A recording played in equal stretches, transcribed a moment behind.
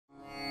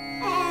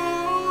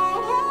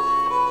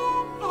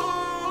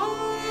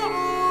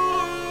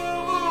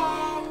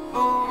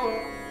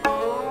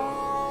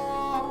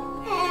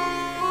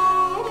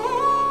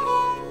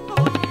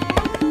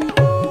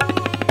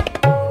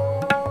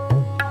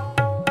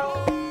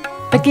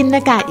ปกิณ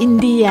กะอิน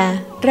เดีย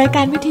รายก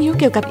ารวิทยุ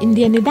เกี่ยวกับอินเ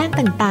ดียในด้าน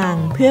ต่าง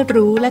ๆเพื่อ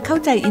รู้และเข้า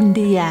ใจอินเ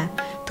ดีย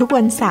ทุก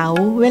วันเสา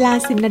ร์เวลา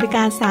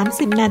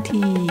 10:30 น.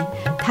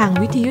ทาง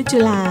วิทยุจุ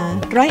ฬา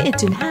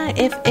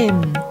 101.5 FM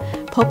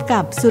พบกั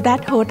บสุรัต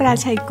น์ โหรา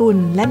ชัยกุล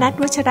และนัท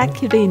วัชร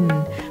คิรินทร์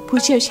ผู้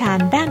เชี่ยวชาญ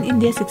ด้านอิน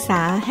เดียศึกษ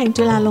าแห่ง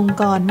จุฬาลง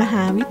กรณ์มห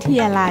าวิทย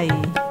าลัย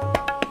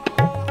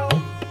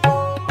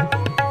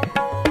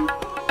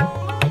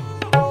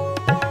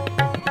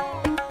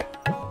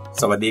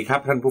สวัสดีครั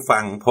บท่านผู้ฟั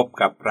งพบ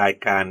กับราย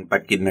การป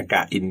กิณก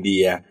ะอินเดี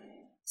ย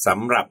ส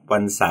ำหรับวั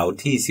นเสาร์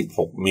ที่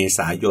16เมษ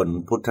ายน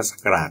พุทธศั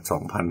กราช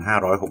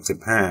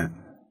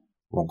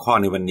2565หัวข้อ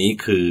ในวันนี้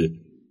คือ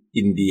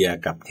อินเดีย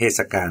กับเทศ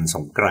กาลส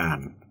งกราน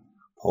ต์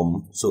ผม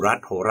สุรัต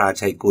น์ โหรา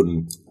ชัยกุล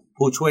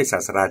ผู้ช่วยศา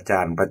สตราจ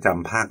ารย์ประจ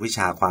ำภาควิช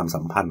าความ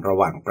สัมพันธ์ระ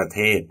หว่างประเท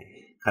ศ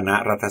คณะ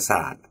รัฐศ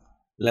าสตร์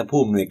และผู้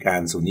อำนวยการ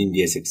ศูนย์อินเ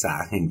ดียศึกษา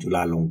แห่งจุฬ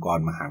าลงกร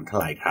ณ์มหาวิทย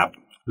าลัยครับ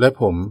และ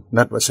ผม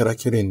นัทวัชร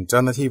คิรินทร์เจ้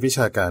าหน้าที่วิช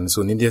าการศู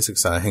นย์อินเดียศึก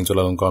ษาแห่งจุฬ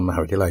าลงกรณ์มหา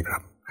วิทยาลัยครั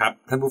บครับ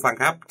ท่านผู้ฟัง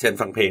ครับเชิญ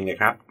ฟังเพลงเลย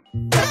ครับ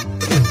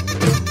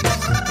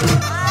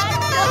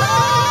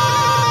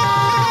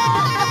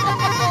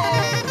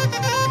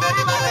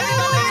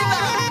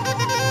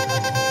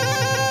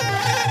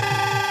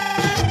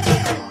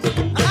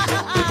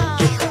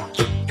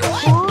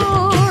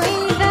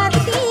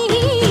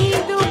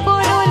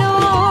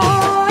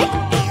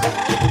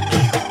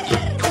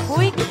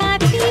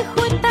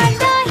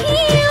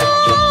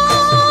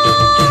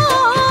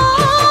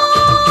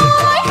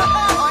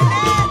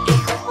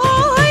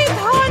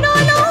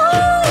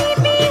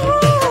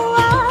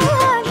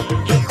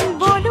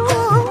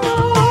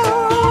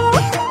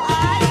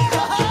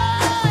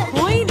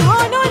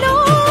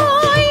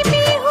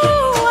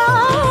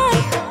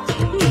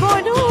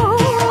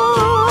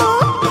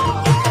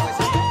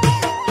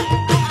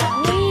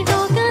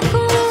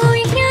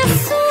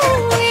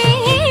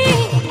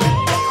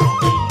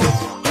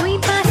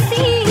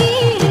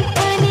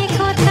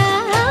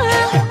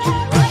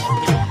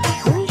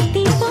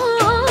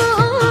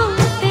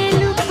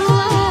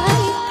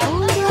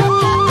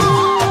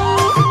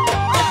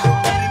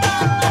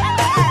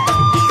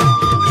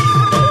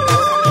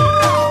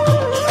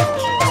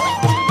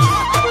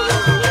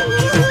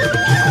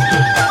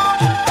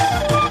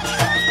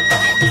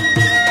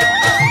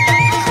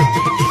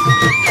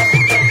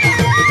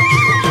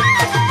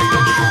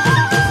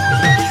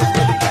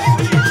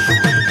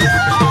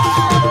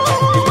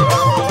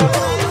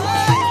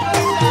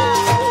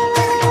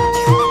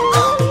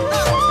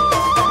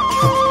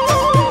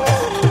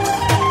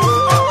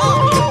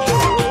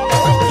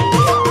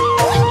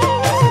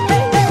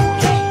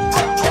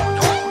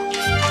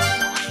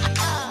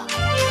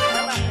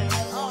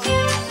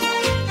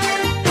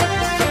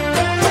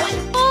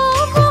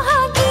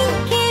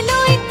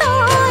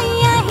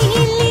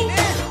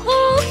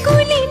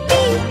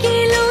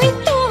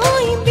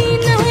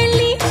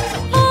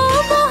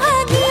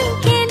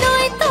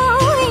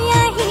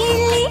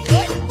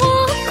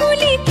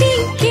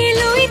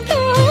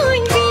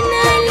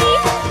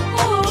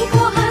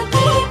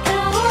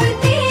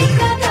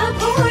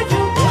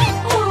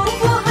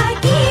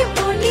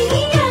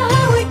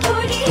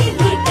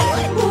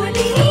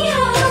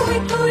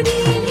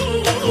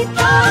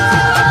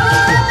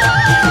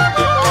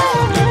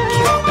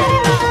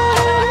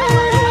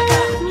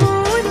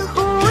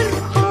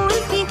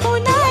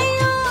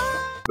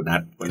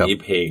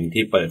เพลง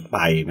ที่เปิดไป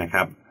นะค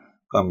รับ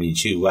ก็มี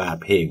ชื่อว่า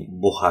เพลง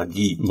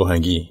Bohagi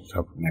ค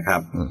รับนะครั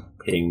บ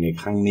เพลงใน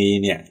ครั้งนี้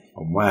เนี่ยผ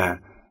มว่า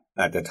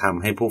อาจจะท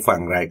ำให้ผู้ฟัง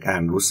รายการ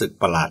รู้สึก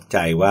ประหลาดใจ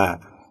ว่า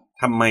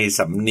ทำไม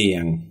สำเนีย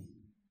ง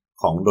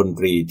ของดน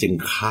ตรีจึง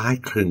คล้าย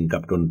คลึงกั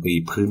บดนตรี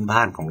พื้นบ้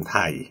านของไท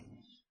ย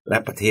และ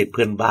ประเทศเ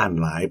พื่อนบ้าน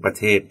หลายประ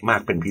เทศมา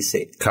กเป็นพิเศ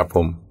ษครับผ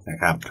มนะ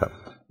ครับ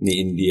ใน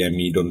อินเดีย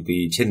มีดนตรี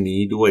เช่นนี้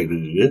ด้วยห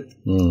รือ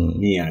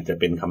นี่อาจจะ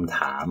เป็นคำถ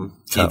าม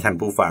ที่ท่าน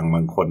ผู้ฟังบ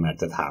างคนอาจ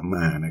จะถามม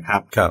านะครั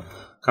บ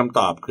คำต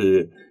อบคือ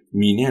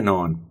มีแน่น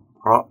อน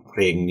เพราะเพ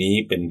ลงนี้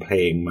เป็นเพล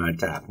งมา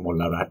จากม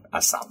ลรัฐ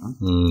อัสสัม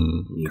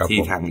ที่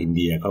ทางอินเ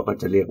ดียเขาก็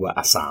จะเรียกว่า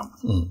อัสสัม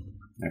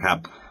นะครับ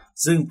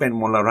ซึ่งเป็น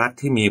มลรัฐ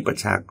ที่มีประ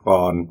ชาก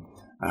ร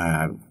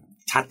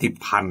ชาติ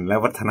พันธุ์และ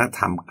วัฒนธ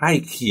รรมใกล้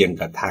เคียง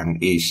กับทาง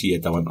เอเชีย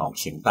ตะวันออก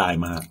เฉียงใต้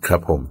มากครั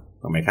บผม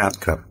ถูกไหมครับ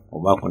ผ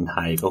มว่าคนไท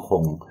ยก็ค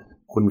ง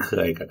คุ้นเค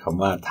ยกับค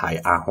ำว่าไทย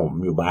อาหม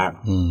อยู่บ้าง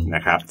น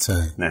ะครับใช่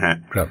นะฮะ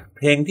เ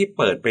พลงที่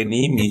เปิดไป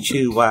นี้มี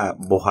ชื่อว่า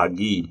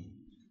Bohagi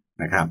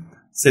นะครับ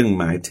ซึ่ง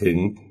หมายถึง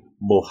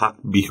Bohag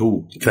Bihu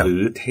หรื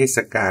อเทศ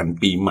กาล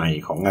ปีใหม่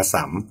ของอัส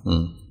สัม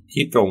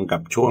ที่ตรงกั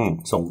บช่วง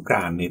สงกร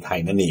านต์ในไทย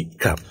นั่นเอง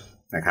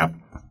นะครับ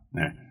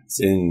นะ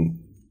ซึ่ง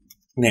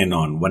แน่น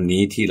อนวัน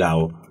นี้ที่เรา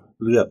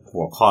เลือก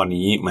หัวข้อ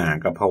นี้มา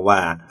ก็เพราะว่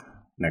า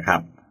นะครั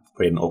บ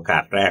เป็นโอกา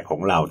สแรกขอ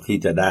งเราที่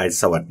จะได้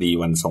สวัสดี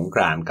วันสงก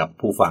รานต์กับ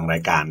ผู้ฟังรา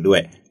ยการด้ว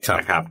ย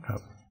นะครับ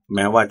แ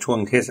ม้ว่าช่วง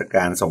เทศก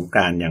าลสงกร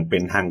านต์อย่างเป็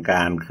นทางก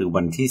ารคือ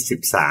วันที่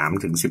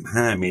13ถึง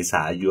15เมษ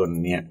ายน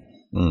เนี่ย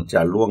จ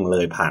ะล่วงเล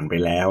ยผ่านไป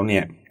แล้วเนี่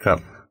ย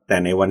แต่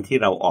ในวันที่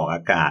เราออกอ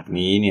ากาศ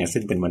นี้เนี่ย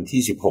ซึ่งเป็นวัน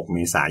ที่16เม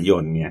ษาย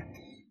นเนี่ย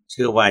เ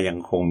ชื่อว่ายัง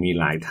คงมี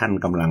หลายท่าน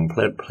กำลังเพ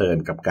ลิดเพลิน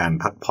กับการ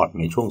พักผ่อน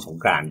ในช่วงสง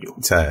กรานต์อยู่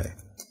ใช่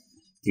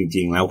จ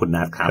ริงๆแล้วคุณ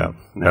นัทครับ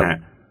นะฮะ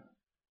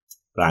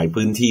หลาย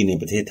พื้นที่ใน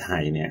ประเทศไท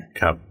ยเนี่ย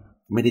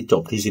ไม่ได้จ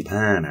บที่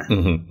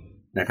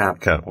15นะครับ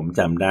ผม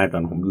จำได้ตอ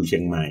นผมอยู่เชี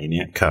ยงใหม่เ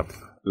นี่ย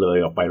เลย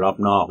ออกไปรอบ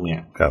นอกเนี่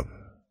ย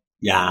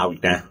ยาวอี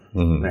ก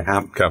นะครั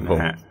บ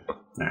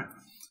นะ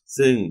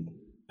ซึ่ง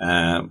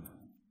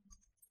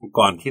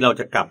ก่อนที่เรา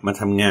จะกลับมา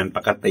ทำงานป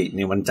กติใ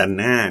นวันจันทร์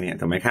หน้าเนี่ย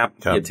ถูกไหมครับ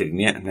จะถึง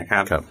เนี่ยนะค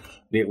รับ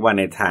เรียกว่า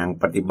ในทาง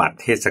ปฏิบัติ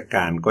เทศก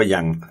าลก็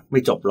ยังไม่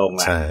จบลง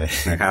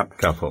นะครับ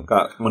ก็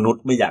มนุษ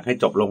ย์ไม่อยากให้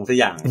จบลงสัก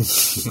อย่าง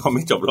ก็ไ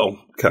ม่จบลง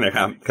นะค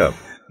รับ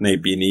ใน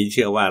ปีนี้เ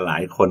ชื่อว่าหลา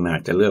ยคนอา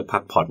จจะเลือกพั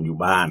กผ่อนอยู่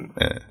บ้าน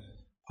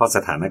เพราะส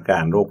ถานกา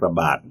รณ์โรคระ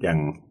บาดยัง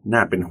น่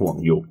าเป็นห่วง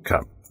อยู่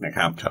นะค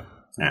รับ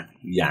นะ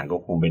อย่างก็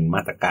คงเป็นม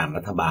าตรการ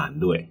รัฐบาล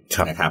ด้วย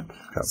นะครับ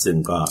ซึ่ง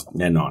ก็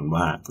แน่นอน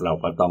ว่าเรา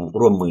ก็ต้อง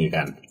ร่วมมือ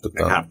กันน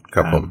ะครับ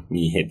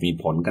มีเหตุมี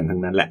ผลกันทั้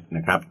งนั้นแหละน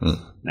ะครับ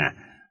นะ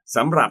ส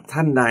ำหรับท่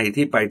านใด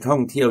ที่ไปท่อ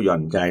งเที่ยวหย่อ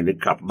นใจหรือ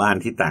กลับบ้าน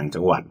ที่ต่าง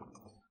จังหวัด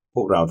พ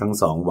วกเราทั้ง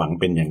สองหวัง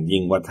เป็นอย่าง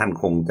ยิ่งว่าท่าน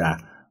คงจะ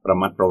ระ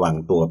มัดระวัง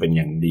ตัวเป็นอ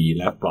ย่างดี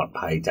และปลอด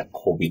ภัยจากโ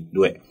ควิด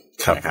ด้วย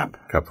นะครับ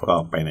ก็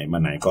ไปไหนมา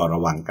ไหนก็ร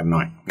ะวังกันห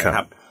น่อยนะค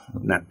รับ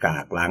หน้ากา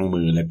กล้าง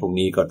มืออะไรพวก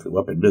นี้ก็ถือว่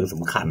าเป็นเรื่องส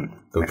ำคัญ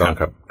นะค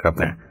รับ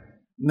นะ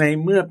ใน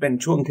เมื่อเป็น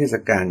ช่วงเทศ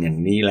กาลอย่าง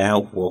นี้แล้ว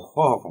หัว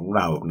ข้อของเ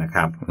รานะค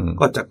รับ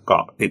ก็จะเก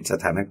าะติดส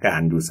ถานการ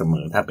ณ์อยู่เสม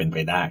อถ้าเป็นไป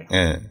ได้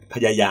พ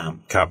ยายาม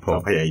เรา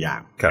พยายา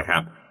มนะค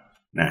รับ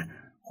นะ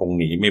คง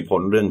หนีไม่พ้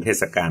นเรื่องเท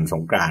ศกาลส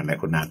งกรานต์นะ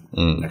คุณนัท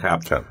นะครับ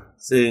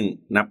ซึ่ง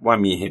นับว่า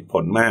มีเหตุผ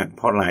ลมากเ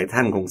พราะหลายท่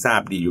านคงทรา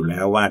บดีอยู่แล้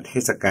วว่าเท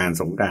ศกาล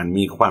สงกรานต์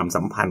มีความ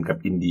สัมพันธ์กับ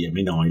อินเดียไ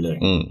ม่น้อยเลย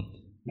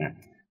นะ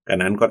กระ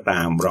นั้นก็ต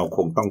ามเราค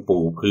งต้องปู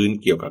พื้น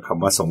เกี่ยวกับค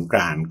ำว่าสงกร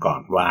านต์ก่อ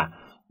นว่า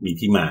มี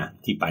ที่มา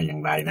ที่ไปอย่า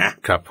งไรนะ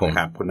ครับผมค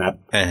รับคุณนัท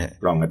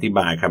ลองอธิบ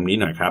ายคำนี้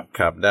หน่อยครับ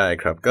ครับได้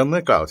ครับก็เมื่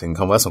อกล่าวถึงค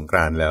ำว่าสงกร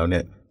านต์แล้วเนี่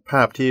ยภ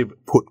าพที่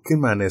ผุดขึ้น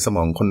มาในสม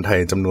องคนไทย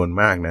จำนวน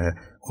มากนะฮะ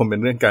คงเป็น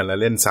เรื่องการละ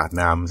เล่นสาด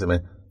น้ำใช่ไหม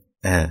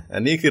อั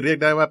นนี้คือเรียก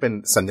ได้ว่าเป็น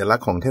สัญลัก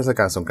ษณ์ของเทศก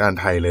าลสงกรานต์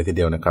ไทยเลยทีเ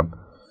ดียวนะครับ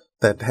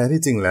แต่แท้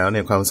ที่จริงแล้วเ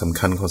นี่ยความสำ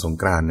คัญของสง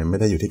กรานต์เนี่ยไม่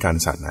ได้อยู่ที่การ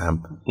สาดน้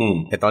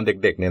ำไอตอนเ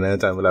ด็กๆเนี่ยนะอ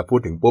าจารย์เวลาพูด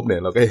ถึงปุ๊บเนี่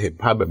ยเราก็เห็น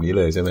ภาพแบบนี้เ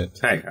ลยใช่ไหม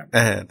ใช่ครับ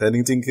แต่จ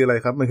ริงๆคืออะไร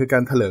ครับมันคือกา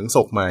รเถลิงศ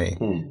กใหม่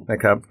นะ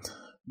ครับ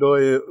โดย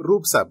รู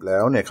ปศัพท์แล้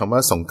วเนี่ยคำว่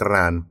าสงกร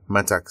านต์ม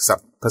าจากศัพ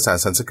ท์ภาษา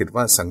สันสกฤต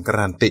ว่าสังกร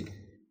านติ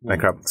นะ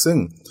ครับซึ่ง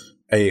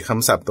ไอค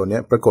ำศัพท์ตัวนี้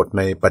ปรากฏใ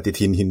นปฏิ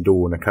ทินฮินดู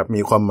นะครับ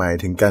มีความหมาย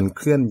ถึงการเ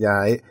คลื่อนย้า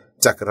ย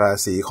จากรา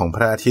ศีของพ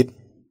ระอาทิตย์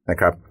นะ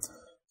ครับ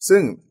ซึ่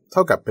งเท่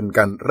ากับเป็นก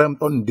ารเริ่ม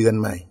ต้นเดือน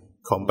ใหม่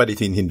ของปฏิ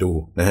ทินฮินดู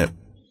นะฮะ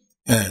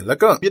แล้ว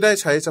ก็ไม่ได้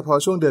ใช้เฉพาะ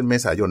ช่วงเดือนเม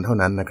ษายนเท่า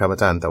นั้นนะครับอา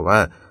จารย์แต่ว่า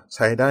ใ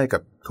ช้ได้กั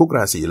บทุกร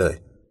าศีเลย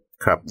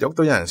ครับยก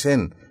ตัวอย่างเช่น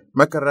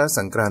มกรา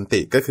สังกราน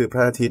ติก็คือพร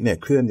ะอาทิตย์เนี่ย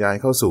เคลื่อนย้าย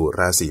เข้าสู่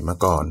ราศีมัง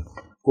กร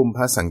กุมภ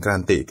สังกรา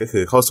นติก็คื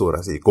อเข้าสู่ร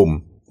าศีกุม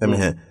ใช่ไหม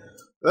ฮะ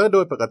โด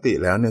ยปกติ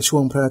แล้วเนี่ยช่ว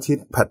งพระอาทิต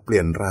ย์ผัดเปลี่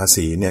ยนรา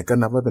ศีเนี่ยก็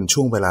นับว่าเป็น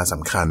ช่วงเวลาส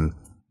ำคัญ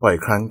บ่อย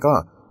ครั้งก็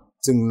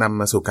จึงนำ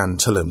มาสู่การ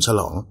เฉลิมฉ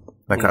ลอง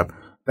นะครับ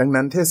ดัง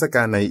นั้นเทศก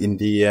าลในอิน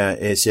เดีย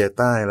เอเชียใ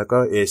ต้แล้วก็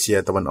เอเชีย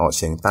ตะวันออกเ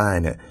ฉียงใต้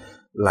เนี่ย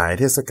หลาย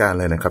เทศกาล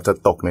เลยนะครับจะ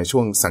ตกในช่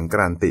วงสังก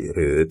รานติห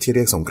รือที่เ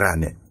รียกสงกราน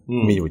ต์เนี่ย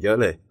มีอยู่เยอะ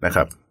เลยนะค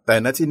รับแต่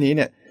ณที่นี้เ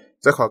นี่ย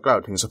จะขอกล่าว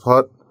ถึงเฉพาะ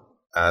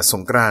ส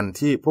งกรานต์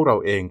ที่พวกเรา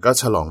เองก็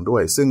ฉลองด้ว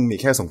ยซึ่งมี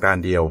แค่สงกราน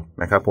ต์เดียว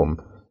นะครับผม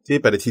ที่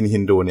ปฏิทินฮิ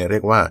นดูเนี่ยเรี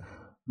ยกว่า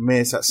เม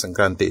ษสังก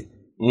รานติ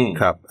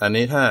ครับอัน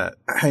นี้ถ้า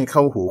ให้เข้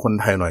าหูคน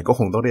ไทยหน่อยก็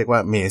คงต้องเรียกว่า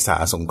เมษา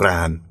สงกร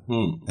านต์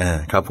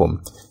ครับผม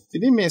ที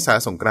นี้เมษา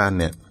สงกรานต์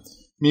เนี่ย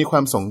มีควา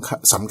ม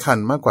สำคัญ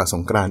มากกว่าส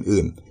งกรานต์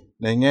อื่น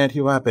ในแง่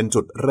ที่ว่าเป็น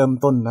จุดเริ่ม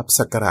ต้นนับ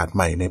ศักราชใ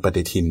หม่ในป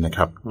ฏิทินนะค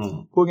รับ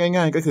พูด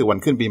ง่ายๆก็คือวัน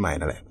ขึ้นปีใหม่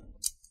นั่นแหละ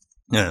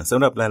สำ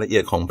หรับรายละเอี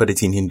ยดของปฏิ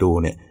ทินฮินดู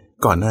เนี่ย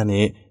ก่อนหน้า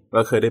นี้เร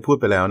าเคยได้พูด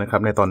ไปแล้วนะครั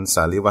บในตอนส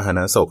าลิวหาน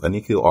สกอัน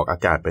นี้คือออกอา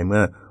กาศไปเมื่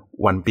อ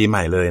วันปีให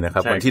ม่เลยนะครั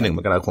บวันที่1 ม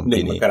กราคม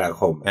ปีนี้1 มกรา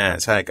คม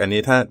ใช่อัน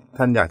นี้ถ้า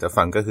ท่านอยากจะ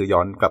ฟังก็คือย้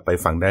อนกลับไป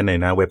ฟังได้ใน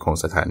หน้าเว็บของ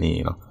สถานี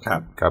เนาะ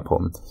ครับผ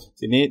ม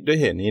ทีนี้ด้วย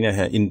เหตุนี้เนี่ย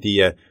ฮะอินเดี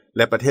ยแ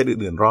ละประเทศ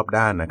อื่นๆรอบ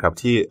ด้านนะครับ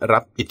ที่รั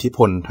บอิทธิพ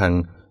ลทาง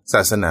ศ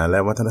าสนาและ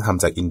วัฒนธรรม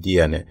จากอินเดี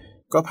ยเนี่ย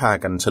ก็พา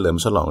กันเฉลิม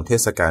ฉลองเท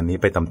ศกาลนี้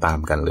ไปตาม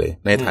ๆกันเลย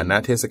ในฐานะ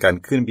เทศกาล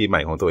ขึ้นปีให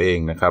ม่ของตัวเอง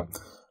นะครับ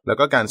แล้ว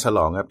ก็การฉล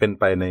องเป็น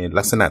ไปใน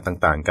ลักษณะ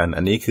ต่างๆกัน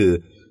อันนี้คือ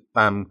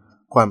ตาม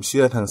ความเ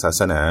ชื่อทางศา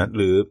สนาห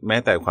รือแม้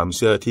แต่ความเ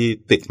ชื่อที่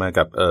ติดมา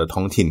กับท้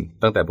องถิ่น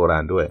ตั้งแต่โบรา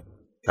ณด้วย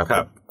ค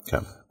รับ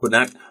คุณ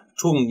นัท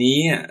ช่วงนี้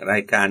รา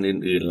ยการ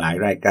อื่นๆหลาย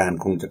รายการ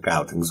คงจะกล่า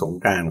วถึงสง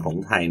กรานต์ของ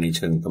ไทยในเ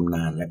ชิงตำน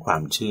านและควา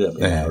มเชื่อไป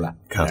แล้วล่ะ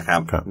นะครั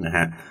บนะฮ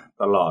ะ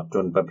ตลอดจ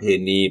นประเพ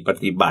ณีป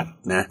ฏิบัติ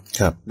นะ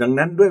ดัง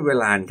นั้นด้วยเว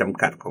ลาจ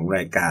ำกัดของร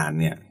ายการ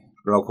เนี่ย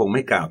เราคงไ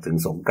ม่กล่าวถึง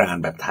สงกราน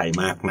ต์แบบไทย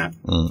มากนัก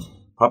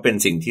เพราะเป็น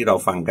สิ่งที่เรา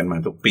ฟังกันมา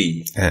ทุกปี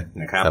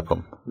นะครับ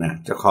นะ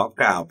จะขอ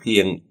กล่าวเพี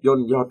ยงย่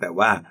นย่อแต่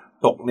ว่า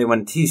ตกในวั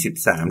นที่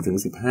13 ถึง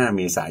 15 เ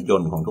มษาย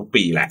นของทุก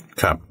ปีแหละ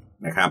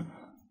นะครับ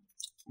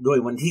โดย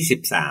วันที่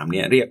13เ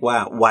นี่ยเรียกว่า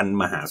วัน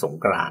มหาสง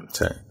กรานต์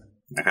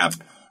นะครับ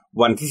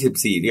วันที่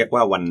14เรียกว่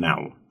าวันเนา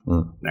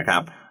นะครั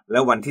บแล้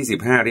ววันที่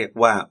15เรียก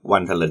ว่าวั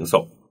นเถลิงศ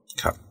ก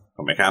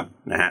ถูกไหมครับ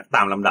นะฮะต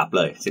ามลำดับเ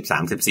ลย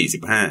13 14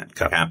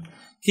 15นะครับ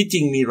ที่จ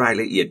ริงมีราย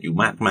ละเอียดอยู่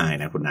มากมาย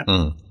นะคุณนัท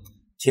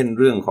เช่น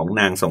เรื่องของ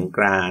นางสงก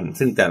รานต์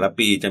ซึ่งแต่ละ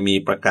ปีจะมี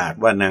ประกาศ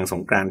ว่านางส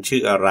งกรานต์ชื่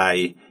ออะไร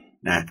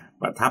นะ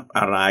ประทับ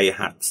อะไร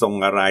หัดทรง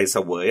อะไรเส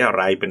วยอะไ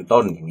รเป็น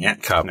ต้นอย่างเงี้ย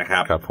นะครั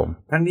บครับผม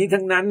ทั้งนี้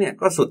ทั้งนั้นเนี่ย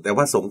ก็สุดแต่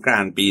ว่าสงกรา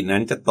นต์ปีนั้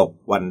นจะตก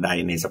วันใด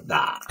ในสัปด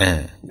าห์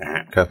นะฮ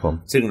ะครับผม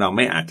ซึ่งเราไ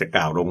ม่อาจจะก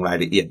ล่าวลงราย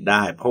ละเอียดไ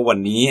ด้เพราะวัน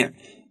นี้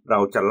เรา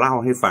จะเล่า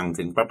ให้ฟัง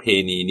ถึงประเพ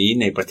ณีนี้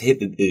ในประเทศ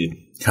อื่น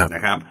ๆน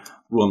ะครับ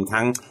รวม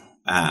ทั้ง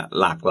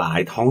หลากหลาย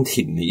ท้อง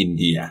ถิ่นในอิน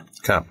เดีย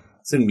ครับ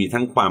ซึ่งมี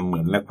ทั้งความเหมื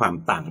อนและความ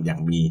ต่างอย่า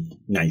งมี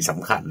นัยส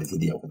ำคัญเลยที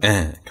เดียว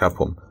ครับ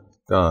ผม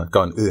ก็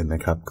ก่อนอื่นน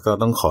ะครับก็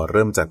ต้องขอเ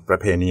ริ่มจากประ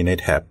เพณีใน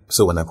แถบ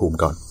สุวรรณภูมิ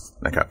ก่อน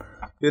นะครับ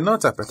คือนอก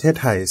จากประเทศ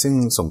ไทยซึ่ง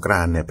สงกร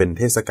านต์เนี่ยเป็น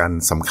เทศกาล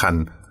สำคัญ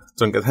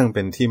จนกระทั่งเ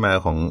ป็นที่มา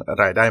ของ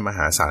รายได้มห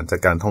าศาลจา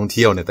กการท่องเ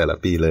ที่ยวในแต่ละ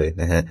ปีเลย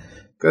นะฮะ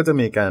ก็จะ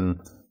มีการ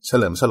เฉ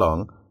ลิมฉลอง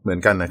เหมือน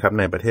กันนะครับ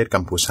ในประเทศกั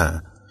มพูชา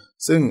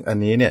ซึ่งอัน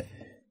นี้เนี่ย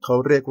เขา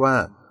เรียกว่า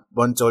บ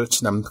อนโจช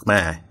นัมทม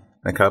า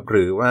นะครับห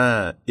รือว่า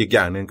อีกอ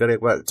ย่างนึงก็เรีย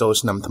กว่าโจช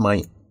นัมทมัย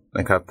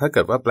นะครับถ้าเ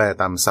กิดว่าแปล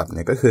ตามศัพท์เ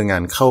นี่ยก็คืองา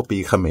นเข้าปี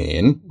เขม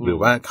รหรือ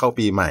ว่าเข้า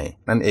ปีใหม่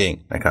นั่นเอง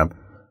นะครับ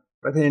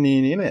ประเพณี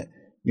นี้เนี่ย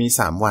มี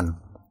3วัน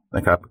น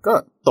ะครับก็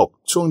ตก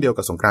ช่วงเดียว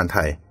กับสงกรานต์ไท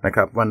ยนะค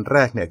รับวันแร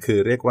กเนี่ยคือ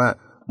เรียกว่า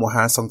โมห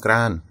าสงกร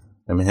านต์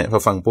ใช่ไหมฮะพอ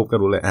ฟังปุ๊บก็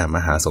รู้เลยม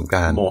หาสงกร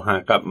านต์โมหะ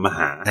กับมห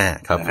า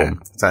ครับผม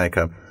ใช่ค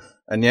รับ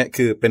อันนี้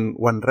คือเป็น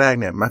วันแรก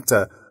เนี่ยมักจะ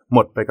หม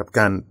ดไปกับ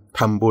การ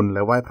ทำบุญแล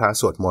ะไหว้พระ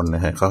สวดมนต์น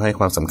ะฮะเขาให้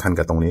ความสำคัญ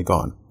กับตรงนี้ก่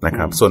อนนะค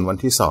รับส่วนวัน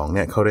ที่2เ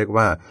นี่ยเขาเรียก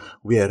ว่า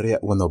เวียเรีย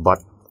วโนบอต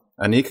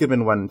อันนี้คือเป็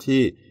นวัน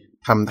ที่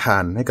ทำทา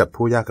นให้กับ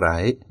ผู้ยากไร้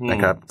นะ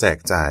ครับแจก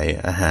จ่าย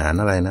อาหาร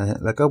อะไรนะฮะ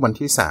แล้วก็วัน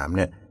ที่3เ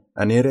นี่ย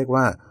อันนี้เรียก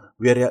ว่า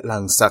เวียเรียลั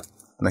งซัก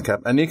นะครับ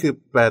อันนี้คือ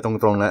แปลตร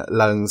งๆแล้ว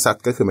ลังซัก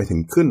ก็คือหมายถึ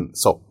งขึ้น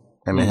ศพ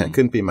ใช่ไหมฮะ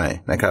ขึ้นปีใหม่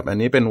นะครับอัน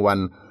นี้เป็นวัน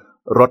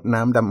รด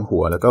น้ำดำหั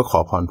วแล้วก็ขอ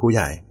พรผู้ใ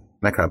หญ่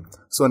นะครับ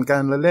ส่วนกา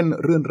รเล่น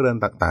รื่นเริง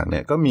ต่างๆเนี่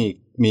ยก็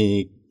มี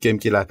เกม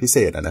กีฬาพิเศ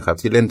ษนะครับ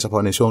ที่เล่นเฉพา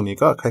ะในช่วงนี้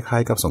ก็คล้า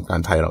ยๆกับสงกรา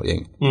นต์ไทยเราเอง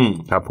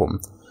ครับผม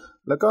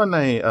แล้วก็ใน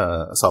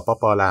สป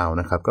ป.ลาว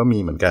นะครับก็มี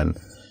เหมือนกัน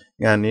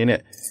งานนี้เนี่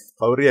ยเ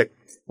ขาเรียก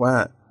ว่า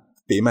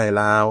ปีใหม่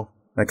ลาว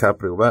นะครับ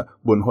หรือว่า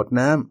บุญหด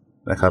น้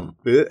ำนะครับ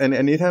หรือ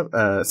อันนี้ถ้า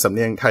สำเ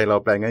นียงไทยเรา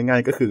แปลง่า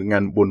ยๆก็คืองา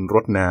นบุญร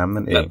ดน้ำ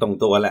นั่นเองตรง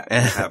ตัวแหละ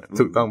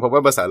ถูกต้องเพราะว่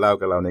าภาษาลาว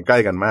กับเราเนี่ยใกล้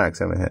กันมากใ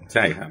ช่ไหมฮะใ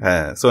ช่ครับ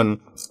ส่วน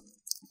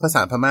ภาษ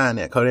าพม่าเ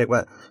นี่ยเขาเรียกว่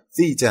า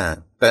ซี่จา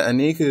แต่อัน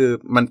นี้คือ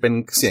มันเป็น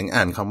เสียง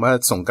อ่านคำว่า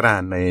สงกรา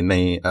นต์ใน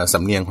ส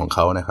ำเนียงของเข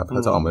านะครับเข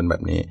าจะออกเป็นแบ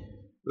บนี้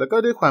แล้วก็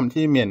ด้วยความ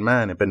ที่เมียนมา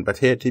เนี่ยเป็นประ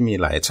เทศที่มี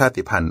หลายชา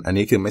ติพันธุ์อัน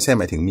นี้คือไม่ใช่ห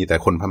มายถึงมีแต่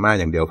คนพม่า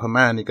อย่างเดียวพ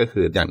ม่านี่ก็คื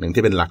ออย่างหนึ่ง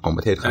ที่เป็นหลักของป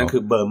ระเทศเขาคื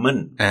อเบอร์เมน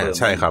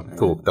ใช่ครับ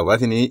ถูกแต่ว่า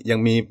ทีนี้ยัง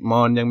มีม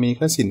อญยังมี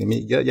คสินมี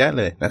เยอะแยะ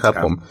เลยนะครับ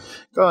ผม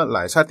ก็หล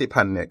ายชาติ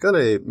พันธุ์เนี่ยก็เล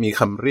ยมี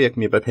คำเรียก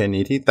มีประเพณี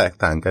ที่แตก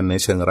ต่างกันใน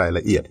เชิงรายล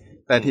ะเอียด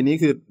แต่ทีนี้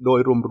คือโดย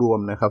รวม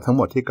ๆนะครับทั้งห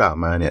มดที่กล่าว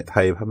มาเนี่ยไท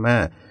ยพม่า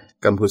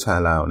กัมพูชา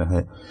ลาวนะฮ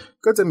ะ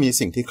ก็จะมี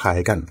สิ่งที่คล้าย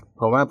กันเ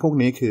พราะว่าพวก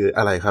นี้คือ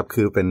อะไรครับ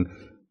คือเป็น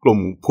กลุ่ม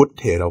พุทธ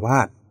เถรว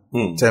าท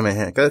ใช่ไหม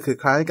ฮะก็คือ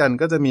คล้ายกัน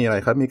ก็จะมีอะไร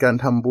ครับมีการ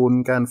ทำบุญ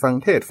การฟัง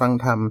เทศน์ฟัง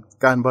ธรรม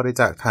การบริ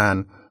จาคทาน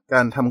ก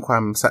ารทำควา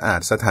มสะอา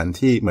ดสถาน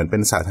ที่เหมือนเป็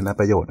นสาธารณ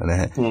ประโยชน์น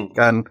ะฮะ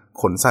การ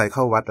ขนทรายเ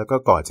ข้าวัดแล้วก็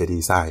ก่อเจดี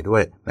ย์ทรายด้ว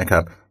ยนะครั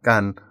บกา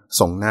ร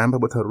ส่งน้ำพร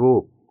ะพุทธรู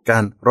ปกา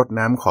รรด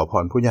น้ำขอพ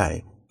รผู้ใหญ่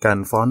การ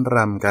ฟ้อนร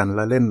ำการล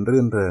ะเล่น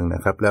รื่นเริงน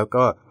ะครับแล้ว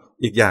ก็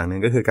อีกอย่างหนึ่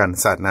งก็คือการ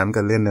สาดน้ำ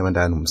กันเล่นในบรรด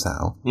าหนุ่มสา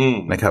ว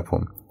นะครับผ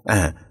ม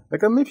แล้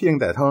วก็ไม่เพียง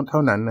แต่เท่า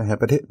นั้นนะฮะ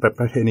ปร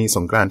ะเพณีส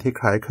งกรานต์ที่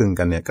คล้ายคลึง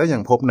กันเนี่ยก็ยั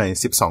งพบใน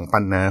12ปั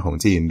นนาของ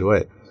จีนด้วย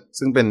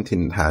ซึ่งเป็นถิ่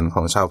นฐานข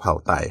องชาวเผ่า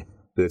ไต่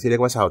หรือที่เรีย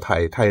กว่าชาวไ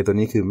ทยตัว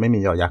นี้คือไม่มี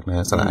ยอยักษ์นะฮ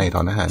ะสระไอท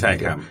อนอาหารใช่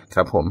ครับค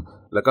รับผม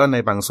แล้วก็ใน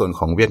บางส่วน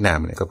ของเวียดนาม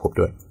เนี่ยก็พบ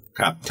ด้วย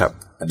ครับ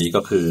อันนี้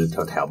ก็คือ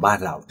แถวบ้าน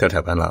เรา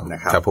บ้านเรานะ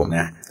ครับผมน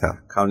ะครับ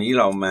คราวนี้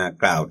เรามา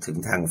กล่าวถึง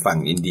ทางฝั่ง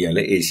อินเดียแล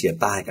ะเอเชีย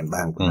ใต้กันบ้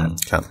าง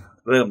ครับ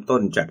เริ่มต้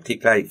นจากที่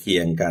ใกล้เคี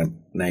ยงกัน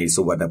ใน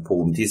สุวรรณภู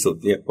มิที่สุด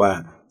เรียกว่า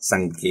สั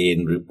งเกน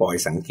หรือปอย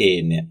สังเก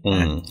นเนี่ย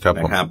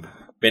นะครับ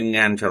เป็นง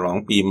านฉลอง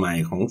ปีใหม่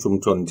ของชุม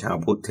ชนชาว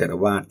พุทธเถร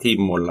วาทที่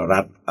มล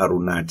รัฐอรุ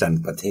ณาจัน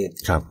ประเทศ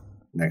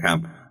นะครับ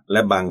แล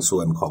ะบางส่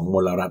วนของม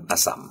ลรัฐอั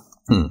สสัม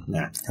น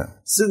ะ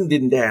ซึ่งดิ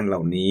นแดนเหล่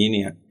านี้เ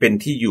นี่ยเป็น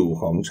ที่อยู่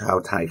ของชาว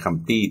ไทยคัม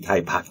ตี้ไท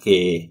ยพาเก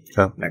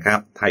นะครับ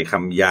ไทยค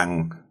ำยัง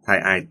ไทย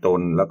ไอต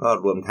นแล้วก็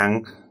รวมทั้ง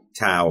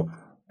ชาว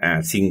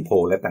ซิงโพ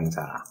และตังซ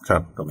า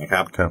ถูกไหมค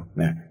รับ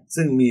นะ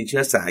ซึ่งมีเชื้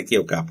อสายเ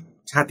กี่ยวกับ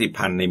ชาติ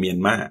พันธุ์ในเมียน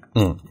มา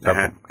นะ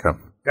ฮะ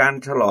การ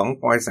ฉลอง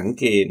ปอยสัง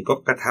เกตก็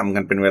กระทำกั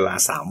นเป็นเวลา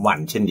3วัน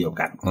เช่นเดียว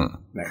กัน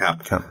นะครับ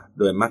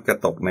โดยมักจะ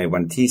ตกในวั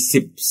น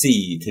ที่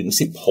14ถึง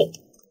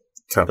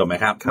16ถูกไหม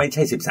ครับไม่ใ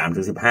ช่13ถึ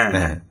ง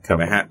15ถูก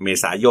ไหมฮะเม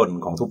ษายน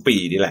ของทุกปี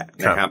นี่แหละ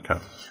นะครับ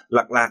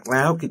หลักๆแ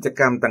ล้วกิจก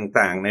รรม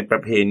ต่างๆในปร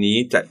ะเพณี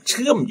จะเ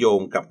ชื่อมโยง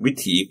กับวิ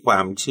ถีควา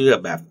มเชื่อ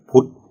แบบพุ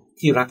ทธ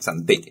ที่รักสัน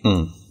ติ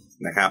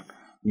นะครับ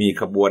มี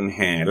ขบวนแ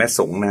ห่และ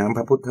ส่งน้ำพ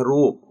ระพุทธ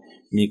รูป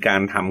มีกา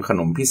รทำข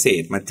นมพิเศ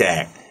ษมาแจ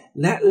ก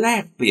และแล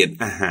กเปลี่ยน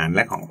อาหารแล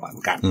ะของขวัญ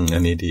กันอั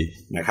นนี้ดี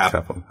นะครับ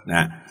น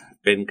ะ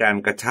เป็นการ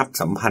กระชับ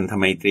สัมพันธ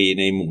ไมตรี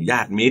ในหมู่ญ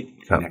าติมิตร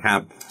นะครับ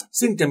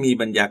ซึ่งจะมี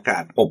บรรยากา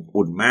ศอบ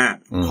อุ่นมาก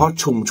เพราะ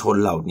ชุมชน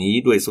เหล่านี้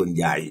โดยส่วน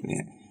ใหญ่เนี่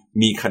ย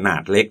มีขนา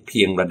ดเล็กเ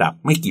พียงระดับ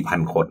ไม่กี่พั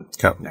นคน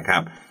นะครั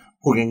บ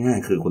พูดง่าย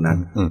ๆคือคุณนัท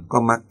ก็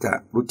มักจะ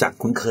รู้จัก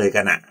คุ้นเคย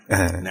กันนะ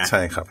ใ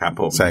ช่ครับครับ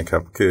ผมใช่ครั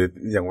บคือ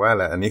อย่างว่าแ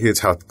หละอันนี้คือ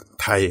ชาว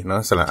ไทยเนา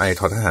ะสระไอ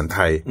ทอทหารไท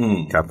ย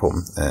ครับผม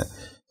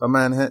ประม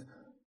าณฮะ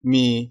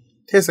มี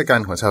เทศกาล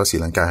ของชาวศรี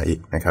ลังกาอีก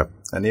นะครับ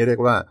อันนี้เรีย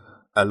กว่า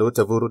อารุจ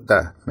วุรุตต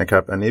ะนะครั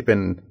บอันนี้เป็น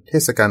เท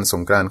ศกาลส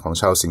งกรานต์ของ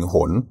ชาวสิงห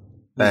น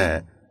แต่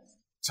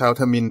ชาว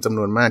ทมิฬจำน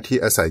วนมากที่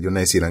อาศัยอยู่ใน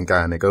ศรีลังกา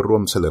เนี่ยก็ร่ว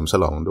มเฉลิมฉ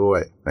ลองด้ว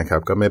ยนะครับ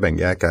ก็ไม่แบ่ง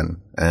แยกกัน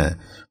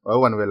เพรา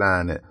ะวันเวลา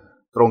เนี่ย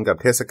ตรงกับ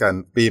เทศกาล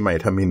ปีใหม่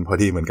ทมิฬพอ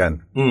ดีเหมือนกัน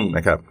น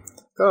ะครับ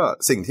ก็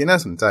สิ่งที่น่า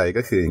สนใจ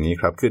ก็คืออย่างนี้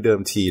ครับคือเดิม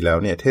ทีแล้ว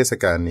เนี่ยเทศ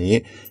กาลนี้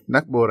นั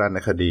กโบราณ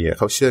คดีเ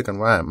ขาเชื่อกัน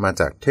ว่ามา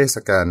จากเทศ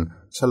กาล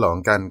ฉลอง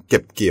การเก็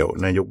บเกี่ยว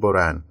ในยุคโบ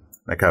ราณ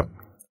นะครับ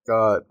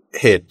ก็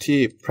เหตุที่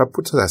พระพุ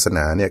ทธศาสน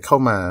าเนี่ยเข้า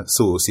มา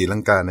สู่ศรีลั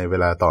งกาในเว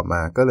ลาต่อม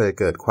าก็เลย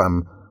เกิดความ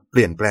เป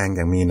ลี่ยนแปลงอ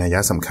ย่างมีนัย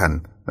สำคัญ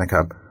นะค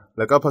รับแ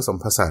ล้วก็ผสม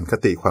ผสานค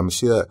ติความเ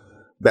ชื่อ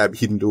แบบ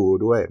ฮินดู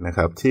ด้วยนะค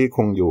รับที่ค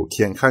งอยู่เ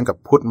คียงข้างกับ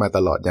พุทธมาต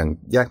ลอดอย่าง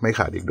แยกไม่ข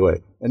าดอีกด้วย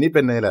อันนี้เ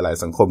ป็นในหลาย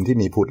ๆสังคมที่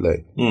มีพุทธเลย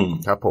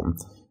ครับผม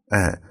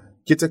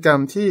กิจกรรม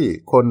ที่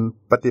คน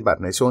ปฏิบัติ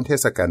ในช่วงเท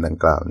ศกาลดัง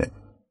กล่าวเนี่ย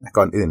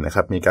ก่อนอื่นนะค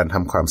รับมีการท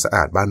ำความสะอ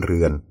าดบ้านเรื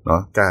อนเนา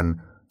ะการ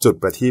จุด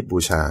ประทีปบู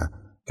ชา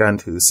การ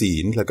ถือศี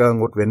ลแล้วก็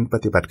งดเว้นป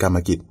ฏิบัติกรรม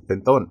กิจเป็น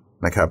ต้น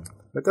นะครับ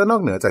แล้วก็นอ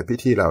กเหนือจากพิ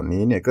ธีเหล่า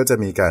นี้เนี่ยก็จะ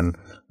มีการ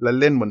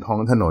เล่นบนท้อง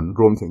ถนน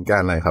รวมถึงกา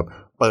รอะไรครับ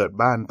เปิด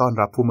บ้านต้อน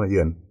รับผู้มาเยื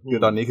อนคื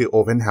อตอนนี้คือโอ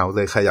เพนเฮาส์เ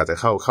ลยใครอยากจะ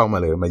เข้ามา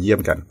เลยมาเยี่ยม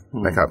กัน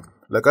นะครับ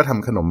แล้วก็ท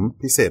ำขนม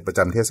พิเศษประจ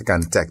ำเทศกาล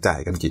แจกจ่าย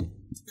กันกิน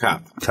ครับ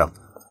ครับ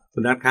คุ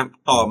ณนัทครับ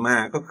ต่อมา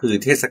ก็คือ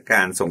เทศก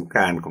าลสงกร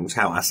านต์ของช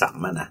าวอาสัม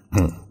นะ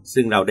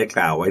ซึ่งเราได้ก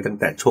ล่าวไว้ตั้ง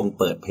แต่ช่วง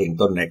เปิดเพลง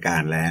ต้นรายกา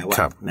รแล้ว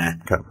นะ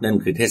นั่น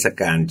คือเทศ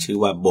กาลชื่อ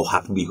ว่าโบฮั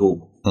กบิฮู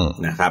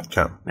นะครับ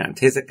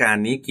เทศกาล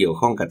นี้เกี่ยว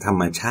ข้องกับธร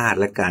รมชาติ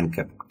และการเ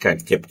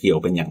ก็บเกี่ยว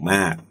เป็นอย่างม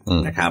าก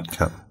นะครับ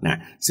นะ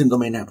ซึ่งก็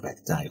ไม่น่าแปลก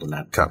ใจคุณ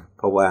นัท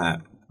เพราะว่า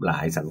หลา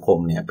ยสังคม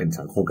เนี่ยเป็น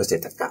สังคมเกษ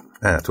ตรกรรม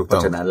เพรา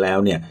ะฉะนั้นแล้ว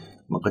เนี่ย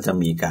มันก็จะ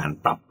มีการ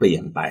ปรับเปลี่ย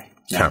นไป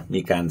นะ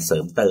มีการเสริ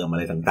มเติมอะ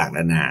ไรต่างๆน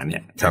านาเนี่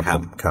ยนะครับ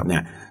น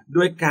ะ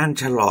ด้วยการ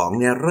ฉลอง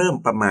เนี่ยเริ่ม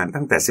ประมาณ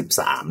ตั้งแต่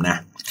13นะ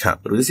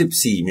หรือ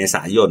14เมษ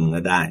ายน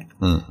ก็ได้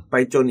ไป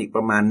จนอีกป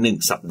ระมาณ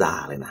1สัปดา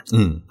ห์เลยนะ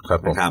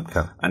ครับ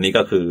อันนี้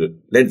ก็คือ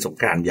เล่นสง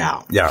กรานต์ยาว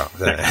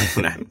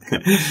นะ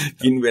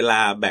กินเวลา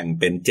แบ่ง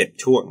เป็น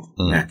7ช่วง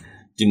นะ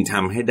จึงท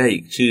ำให้ได้อี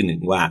กชื่อหนึ่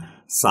งว่า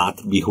ซา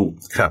ร์บิฮู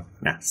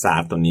นะซา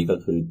ร์ตัวนี้ก็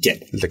คือ7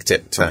เลข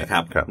7ใช่ค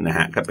รับนะฮ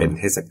ะก็เป็น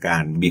เทศกา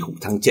ลบิฮู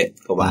ทั้ง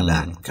7ก็ว่าไ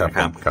ด้นะค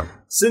รับ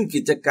ซึ่ง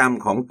กิจกรรม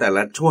ของแต่ล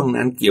ะช่วง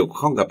นั้นเกี่ยว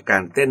ข้องกับกา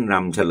รเต้นร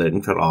ำเฉลิม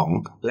ฉลอง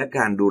และก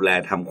ารดูแล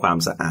ทำความ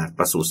สะอาดป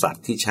ศุสัต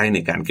ว์ที่ใช้ใน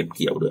การเก็บเ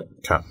กี่ยวด้วย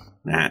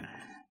นะฮะ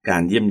กา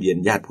รเยี่ยมเยียน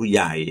ญาติผู้ใ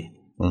หญ่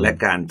และ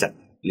การจัด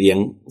เลี้ยง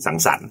สัง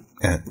สรรค์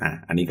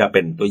อันนี้ก็เ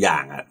ป็นตัวอย่า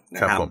งน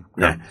ะครับ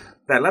นะ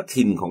แต่ละ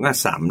ถิ่นของอา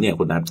สัมเนี่ย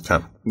คุณนัท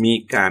มี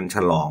การฉ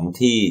ลอง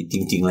ที่จ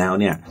ริงๆแล้ว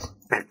เนี่ย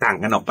แตกต่าง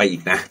กันออกไปอี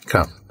กนะค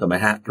รับถูกไหม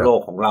ฮะโลก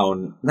ของเรา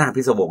น่า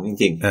พิศวงจ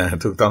ริง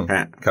ๆถูกต้อง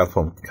ครับผ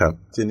มครับ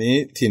ทีนี้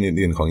ถิ่น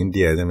อื่นๆของอินเ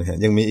ดียใช่ไหมฮะ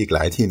ยังมีอีกหล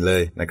ายถิ่นเล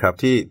ยนะครับ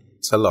ที่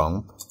ฉลอง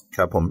ค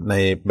รับผมใน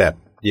แบบ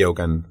เดียว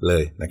กันเล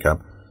ยนะครับ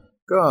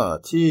ก็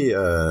ที่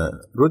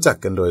รู้จัก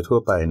กันโดยทั่ว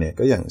ไปเนี่ย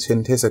ก็อย่างเช่น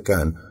เทศกา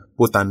ล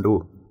ปูตันดู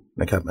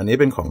นะครับอันนี้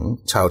เป็นของ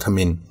ชาวท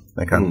มิฬ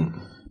นะครับ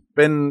เ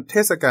ป็นเท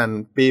ศกาล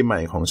ปีใหม่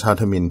ของชาว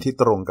ทมิฬที่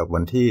ตรงกับ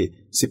วัน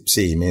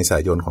ที่14เมษา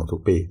ยนของทุ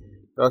กปี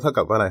ก็เท่า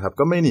กับว่าอะไรครับ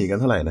ก็ไม่หนีกัน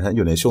เท่าไหร่นะฮะอ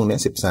ยู่ในช่วงนี้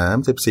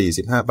13 14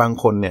 15บาง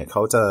คนเนี่ยเข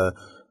าจะ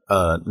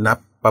นับ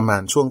ประมา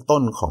ณช่วงต้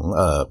นของ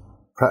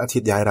พระอาทิ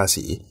ตย์ย้ายรา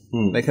ศี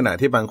ในขณะ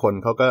ที่บางคน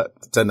เขาก็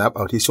จะนับเอ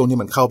าที่ช่วงที่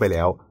มันเข้าไปแ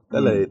ล้วก็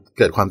เลยเ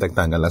กิดความแตก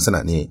ต่างกันลักษณะ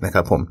นี้นะค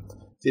รับผม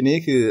ทีนี้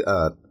คือ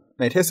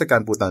ในเทศกาล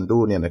ปูตันดู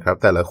เนี่ยนะครับ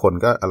แต่ละคน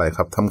ก็อะไรค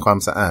รับทำความ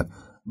สะอาด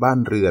บ้าน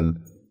เรือน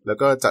แล้ว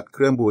ก็จัดเค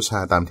รื่องบูชา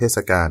ตามเทศ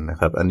กาลนะ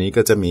ครับอันนี้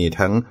ก็จะมี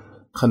ทั้ง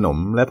ขนม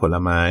และผล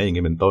ไม้อย่าง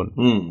นี้เป็นต้น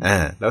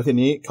แล้วที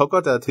นี้เขาก็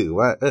จะถือ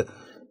ว่า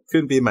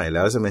ขึ้นปีใหม่แ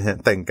ล้วใช่ไหมฮะ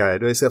แต่งกาย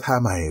ด้วยเสื้อผ้า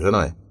ใหม่ซะห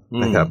น่อย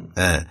นะครับ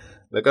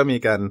แล้วก็มี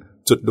การ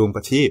จุดดวงปร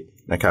ะทีป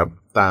นะครับ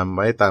ตามไ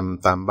ว้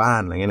ตามบ้า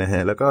นอะไรเงี้ยนะฮ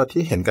ะแล้วก็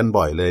ที่เห็นกัน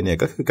บ่อยเลยเนี่ย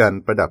ก็คือการ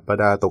ประดับประ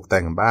ดาตกแ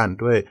ต่งบ้าน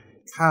ด้วย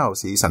ข้าว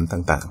สีสัน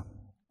ต่าง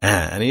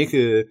ๆอันนี้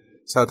คือ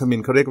ชาวทมิฬ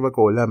เขาเรียกว่าโก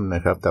ลัมน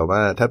ะครับแต่ว่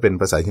าถ้าเป็น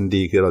ภาษาฮิน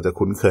ดีคือเราจะ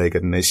คุ้นเคยกั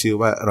นในชื่อ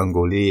ว่ารังโก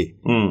ลี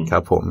ครั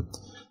บผม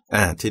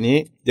ทีนี้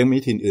ยังมี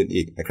ถิ่นอื่น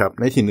อีกนะครับ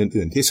ในถิ่น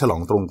อื่นๆที่ฉลอ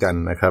งตรงกัน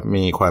นะครับ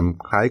มีความ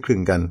คล้ายคลึ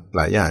งกันห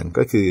ลายอย่าง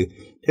ก็คือ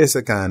เทศ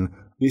กาล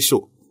วิชุ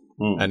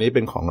อันนี้เ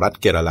ป็นของรัฐ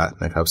เกรัล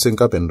นะครับซึ่ง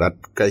ก็เป็นรัฐ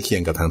ใกล้เคีย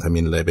งกับทางท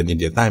มิฬเลยเป็นอิน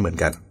เดียใต้เหมือน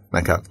กันน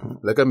ะครับ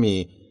แล้วก็มี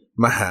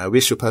มหา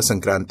วิชุพสัง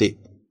กรานติ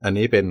อัน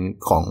นี้เป็น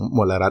ของม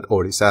ลรัฐโอ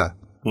ริซา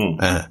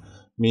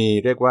มี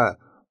เรียกว่า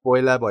โปย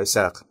ลาบอย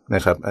ซักน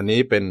ะครับอันนี้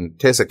เป็น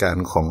เทศกาล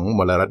ของม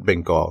ลรัฐเบง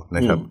กอลน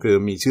ะครับคือ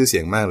มีชื่อเสี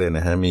ยงมากเลยน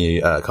ะฮะมี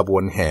ขบว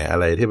นแห่อะ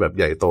ไรที่แบบ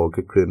ใหญ่โต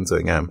คึกคืนส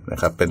วยงามนะ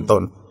ครับเป็นต้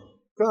น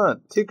ก็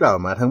ที่กล่าว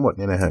มาทั้งหมดเ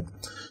นี่ยนะฮะ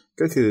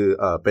ก็คือ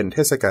เป็นเท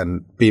ศกาล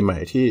ปีใหม่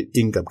ที่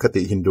อิงกับค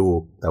ติฮินดู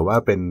แต่ว่า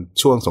เป็น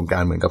ช่วงสงกรา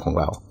นต์เหมือนกับของ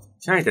เรา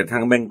ใช่แต่ทา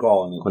งเบงกอล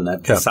เนี่ยคนนั้น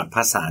ศัพท์ภ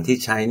าษาที่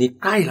ใช้นี่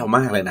ใกล้เราม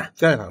ากเลยนะ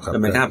ใช่ครับใช่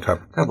ไหมครับ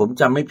ถ้าผม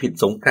จำไม่ผิด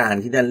สงกรานต์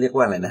ที่นั่นเรียก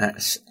ว่าอะไรนะฮะ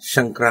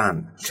ชังกราน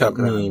ต์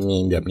มี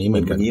แบบนี้เหมื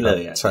อนกันนี้เล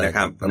ยนะค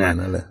รับ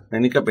นั่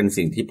นนี่ก็เป็น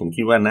สิ่งที่ผม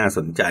คิดว่าน่าส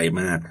นใจ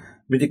มาก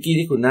เมื่อกี้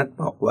ที่คุณนัท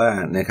บอกว่า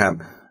นะครับ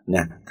เ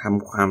นี่ยท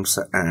ำความส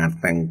ะอาด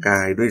แต่งกา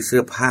ยด้วยเสื้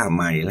อผ้าใ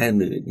หม่และ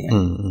อื่นเนี่ย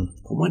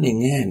ผมว่าใน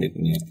แง่หนึ่ง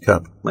เนี่ย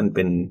มันเ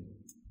ป็น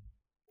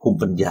ภูมิ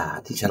ปัญญา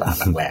ที่ฉลาด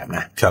หลักแหลมน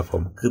ะครับผ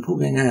มคือพูด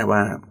ง่ายๆว่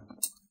า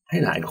ให้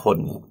หลายคน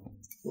เนี่ย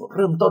เ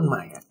ริ่มต้นให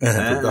ม่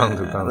ถูกต้อง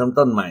เริ่ม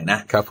ต้นใหม่นะ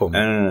ครับผม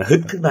ฮึ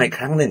ดขึ้นมาอีกค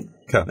รั้งหนึ่ง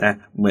นะ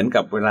เหมือน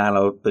กับเวลาเร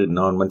าตื่น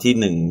นอนวันที่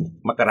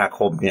1 มกราค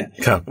มเนี่ย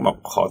บอก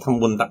ขอท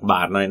ำบุญตักบ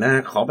าตรหน่อยนะ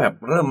ขอแบบ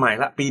เริ่มใหม่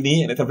ละปีนี้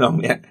ในทำนอง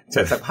เนี้ยเส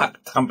ร็จสักพัก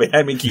ทำไปได้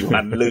ไม่กี่วั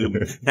นลืม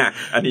นะ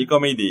อันนี้ก็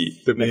ไม่ดี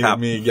นะครับ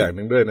มีอย่าง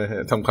นึงด้วยนะฮ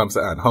ะทำความส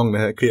ะอาดห้องน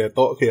ะฮะเคลียร์โ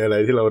ต๊ะเคลียร์อะไร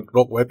ที่เราร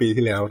กไว้ปี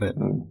ที่แล้วเนี่ย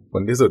ผ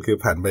ลที่สุดคือ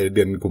ผ่านไปเ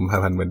ดือนกุมภา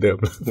พันธ์เหมือนเดิม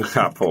ค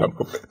รับผม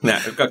เนี่ย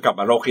ก็กลับ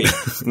มารกอีก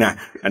นะ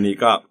อันนี้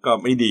ก็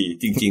ไม่ดี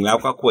จริงๆแล้ว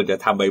ก็ควรจะ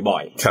ทำบ่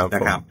อยๆน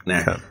ะครับน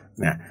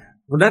ะ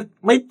เพราะนั้น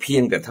ไม่เพีย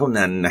งแต่เท่า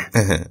นั้นนะ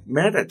แ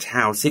ม้แต่ช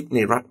าวซิกใน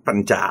รัฐปัญ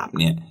จาบ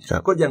เนี่ย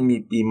ก็ยังมี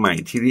ปีใหม่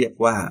ที่เรียก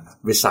ว่า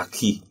เวสา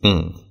คี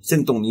ซึ่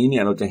งตรงนี้เนี่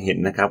ยเราจะเห็น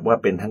นะครับว่า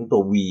เป็นทั้งตั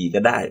ว V ก็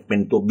ได้เป็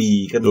นตัว B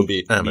ก็มี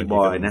บีบ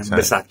อยนะเว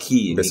สาคี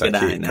นี่ก็ไ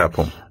ด้น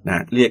ะ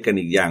เรียกกัน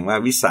อีกอย่างว่า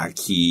วิสา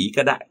ขี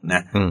ก็ได้น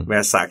ะเว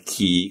สา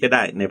ขีก็ไ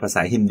ด้ในภาษ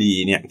าฮินดี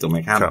เนี่ยถูกไหม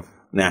ครับ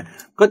นะ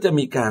ก็จะ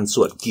มีการส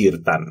วดกีร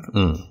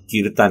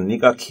ตันนี่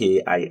ก็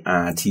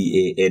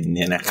KIRTAN เ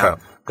นี่ยนะครับ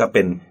ก็เ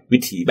ป็นวิ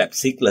ถีแบบ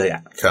ซิกเลยอ่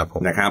ะ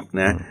นะครับ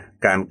นะ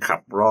การขั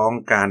บร้อง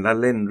การละ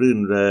เล่นรื่น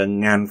เริง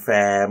งานแฟ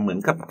ร์เหมือน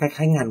กับคล้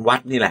ายๆงานวั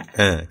ดนี่แหละ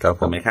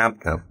ถูกไหมครับ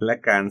และ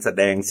การแส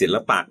ดงศิล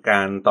ปะก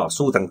ารต่อ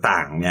สู้ต่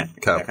างๆเนี่ย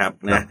นะครับ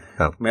นะ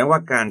แม้ว่า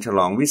การฉล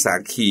องวิสา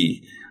ขี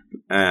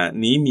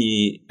นี้มี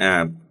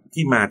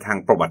ที่มาทาง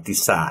ประวัติ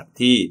ศาสตร์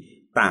ที่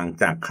ต่าง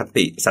จากค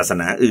ติศาส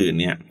นาอื่น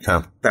เนี่ย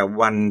แต่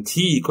วัน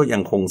ที่ก็ยั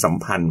งคงสัม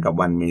พันธ์กับ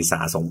วันเมษา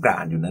สงกรา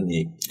นต์อยู่นั่นเอ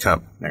ง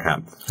นะครับ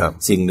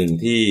สิ่งหนึ่ง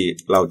ที่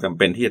เราจำเ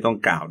ป็นที่จะต้อง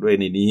กล่าวด้วย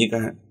ในนี้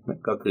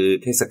ก็คือ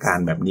เทศกาล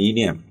แบบนี้เ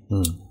นี่ย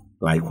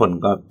หลายคน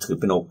ก็ถือ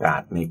เป็นโอกา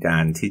สในกา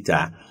รที่จะ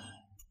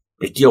ไ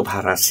ปเกี่ยวพา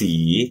ราสี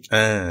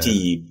จี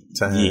บ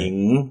หญิง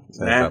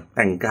นะแ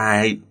ต่งกาย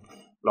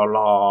ร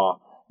อ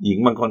ๆหญิง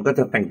บางคนก็จ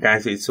ะแต่งกาย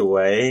สว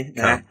ยๆ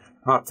นะ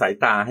ทอดสาย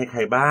ตาให้ใคร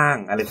บ้าง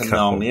อะไรทำ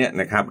นองนี้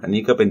นะครับอัน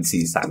นี้ก็เป็นสี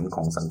สันข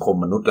องสังคม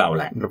มนุษย์เราแ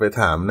หละเราไป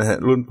ถามนะฮะ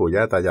รุ่นปู่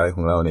ย่าตายายข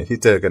องเราเนี่ยที่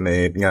เจอกันใน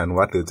งาน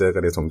วัดหรือเจอกั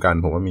นในสงกรานต์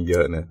ผมว่ามีเย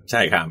อะนะใ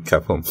ช่ครับครั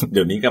บผมเ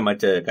ดี๋ยวนี้ก็มา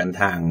เจอกัน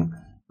ทาง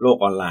โลก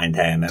ออนไลน์แท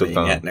นอะไรอย่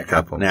างเงี้ยนะครั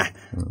บนะ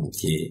โอ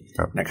เค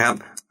นะครับ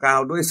กล่า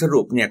วด้วยส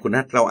รุปเนี่ยคุณ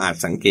นัทเราอาจ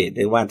สังเกตไ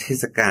ด้ว่าเท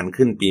ศกาล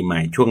ขึ้นปีใหม่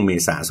ช่วงเม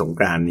ษาสง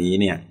กรานต์นี้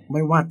เนี่ยไ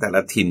ม่ว่าแต่ล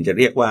ะถิ่นจะ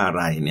เรียกว่าอะ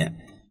ไรเนี่ย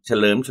เฉ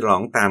ลิมฉลอ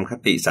งตามค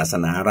ติศาส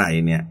นาอะไร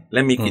เนี่ยและ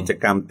มีกิจ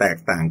กรรมแตก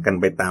ต่างกัน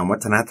ไปตามวั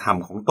ฒนธรรม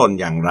ของตน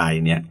อย่างไร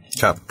เนี่ย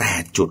แต่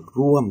จุด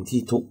ร่วม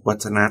ที่ทุกวั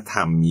ฒนธร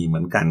รมมีเหมื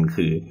อนกัน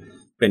คือ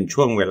เป็น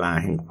ช่วงเวลา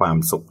แห่งความ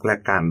สุขและ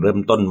การเริ่ม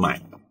ต้นใหม่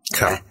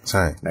ใ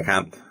ช่นะครั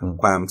บ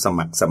ความส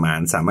มัครสมา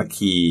นสามัค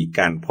คี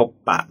การพบ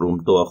ปะรวม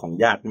ตัวของ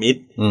ญาติมิต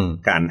ร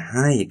การใ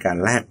ห้การ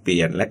แลกเปลี่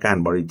ยนและการ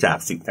บริจาค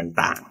สิ่ง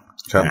ต่าง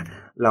ๆนะ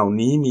เหล่า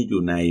นี้มีอ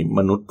ยู่ในม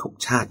นุษย์ทุก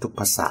ชาติทุก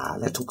ภาษา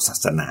และทุกศา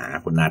สนา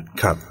คุณนัท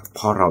เพ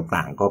ราะเรา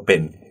ต่างก็เป็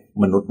น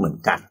มนุษย์เหมือน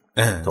กัน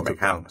ถูกไหม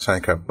ครับใช่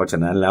ครับเพราะฉะ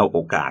นั้นแล้วโอ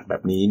กาสแบ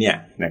บนี้เนี่ย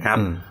นะครับ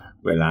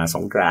เวลาส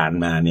งกรานต์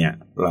มาเนี่ย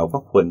เราก็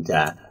ควรจ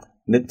ะ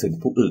นึกถึง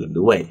ผู้อื่น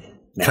ด้วย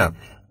นะ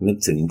นึก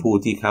ถึงผู้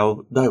ที่เขา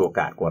ด้อยโอ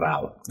กาสกว่าเรา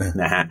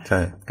นะฮะ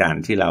การ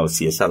ที่เราเ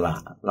สียสละ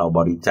เราบ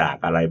ริจาค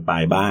อะไรไป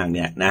บ้างเ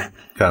นี่ยนะ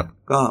ครับ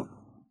ก็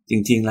จ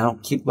ริงๆแล้ว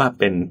คิดว่า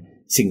เป็น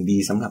สิ่งดี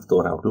สำหรับตัว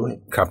เราด้วย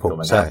ครับผม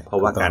ใช่เพรา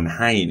ะว่าการใ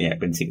ห้เนี่ย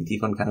เป็นสิ่งที่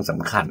ค่อนข้างส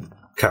ำคัญ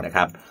นะค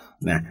รับ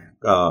นะ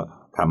ก็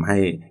ทำให้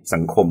สั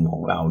งคมขอ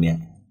งเราเนี่ย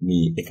มี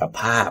เอกภ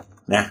าพ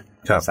นะ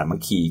สามั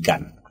คคีกั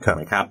น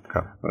นะครับ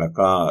แล้ว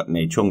ก็ใน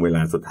ช่วงเวล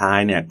าสุดท้าย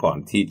เนี่ยก่อน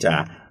ที่จะ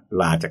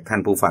ลาจากท่า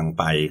นผู้ฟัง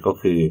ไปก็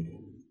คือ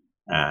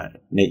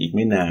ในอีกไ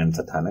ม่นาน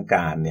สถานก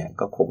ารณ์เนี่ย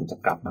ก็คงจะ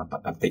กลับมาป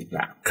กติล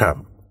ะ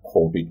โค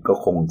วิดก็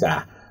คงจะ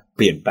เป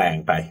ลี่ยนแปลง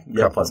ไปเย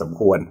อะพอสม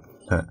ควร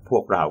พว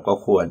กเราก็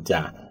ควรจ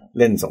ะ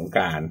เล่นสงก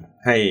รานต์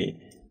ให้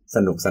ส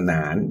นุกสน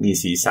านมี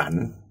สีสัน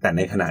แต่ใ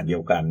นขณะเดีย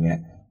วกันเนี่ย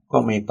ก็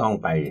ไม่ต้อง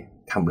ไป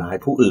ทำร้าย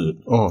ผู้อื่น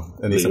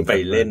หรือไป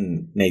เล่น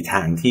ในท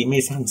างที่ไม่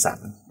สร้างสรร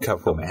ค์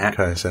ถูกไหมฮะ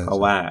เพรา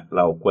ะว่าเ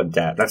ราควรจ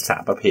ะรักษา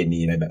ประเพณี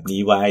อะไรแบบ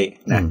นี้ไว้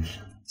นะ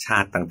ชา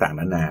ติต่างๆ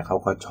นานาเขา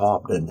ก็ชอบ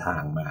เดินทา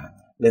งมา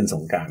เล่นส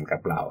งกรานต์กั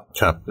บเรา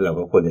เรา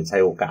ก็ควรจะใช้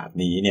โอกาส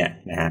นี้เนี่ย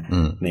นะฮะ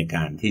ในก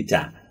ารที่จ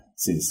ะ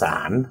สื่อสา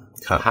ร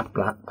ภาพ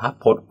ลักษณ์ภาพ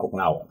พจน์ของ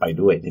เราออกไป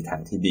ด้วยในทา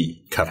งที่ดี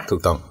ครับถู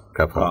กต้องค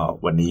รับก็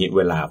วันนี้เ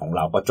วลาของเ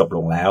ราก็จบล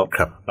งแล้ว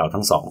เรา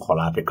ทั้งสองขอ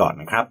ลาไปก่อน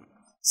นะครับ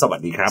สวัส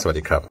ดีครับสวัส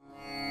ดีครับ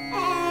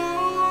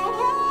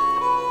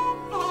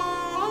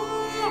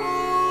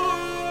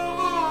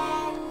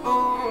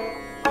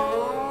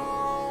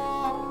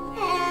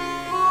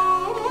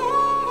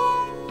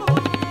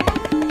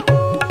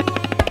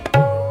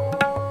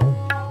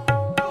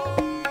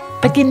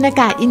ปกิณ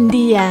กะอินเ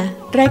ดีย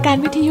รายการ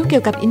วิทยุเกี่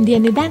ยวกับอินเดีย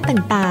ในด้าน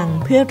ต่าง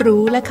ๆเพื่อ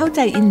รู้และเข้าใจ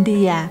อินเ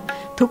ดีย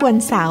ทุกวัน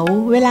เสาร์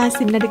เวลา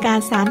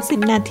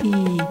 10:30 นาที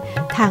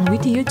ทางวิ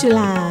ทยุจุ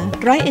ฬา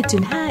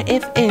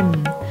 101.5 FM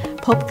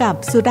พบกับ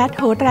สุรัตน์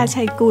โหตรา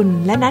ชัยกุล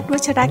และนัทวั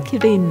ชรคิ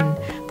รินทร์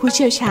ผู้เ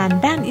ชี่ยวชาญ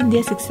ด้านอินเดี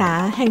ยศึกษา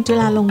แห่งจุ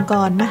ฬาลงก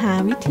รณ์มหา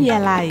วิทยา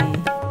ลัย